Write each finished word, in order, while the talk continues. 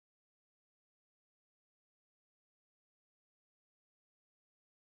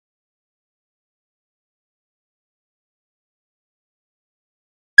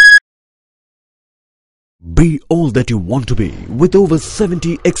Be all that you want to be with over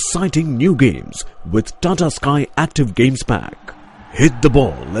 70 exciting new games with Tata Sky Active Games Pack. Hit the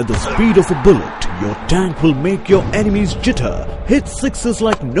ball at the speed of a bullet. Your tank will make your enemies jitter. Hit sixes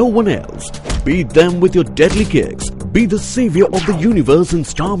like no one else. Beat them with your deadly kicks. Be the savior of the universe and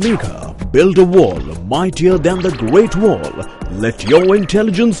star maker. Build a wall mightier than the Great Wall. Let your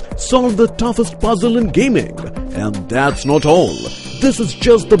intelligence solve the toughest puzzle in gaming. And that's not all. This is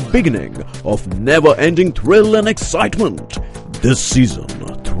just the beginning of never-ending thrill and excitement. This season,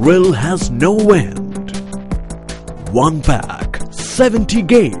 thrill has no end. One pack, 70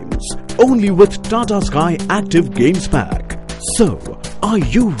 games, only with Tata Sky Active Games Pack. So, are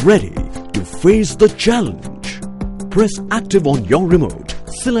you ready to face the challenge? Press Active on your remote,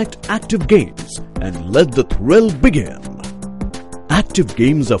 select Active Games, and let the thrill begin. Active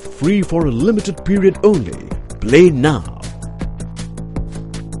games are free for a limited period only. Play now.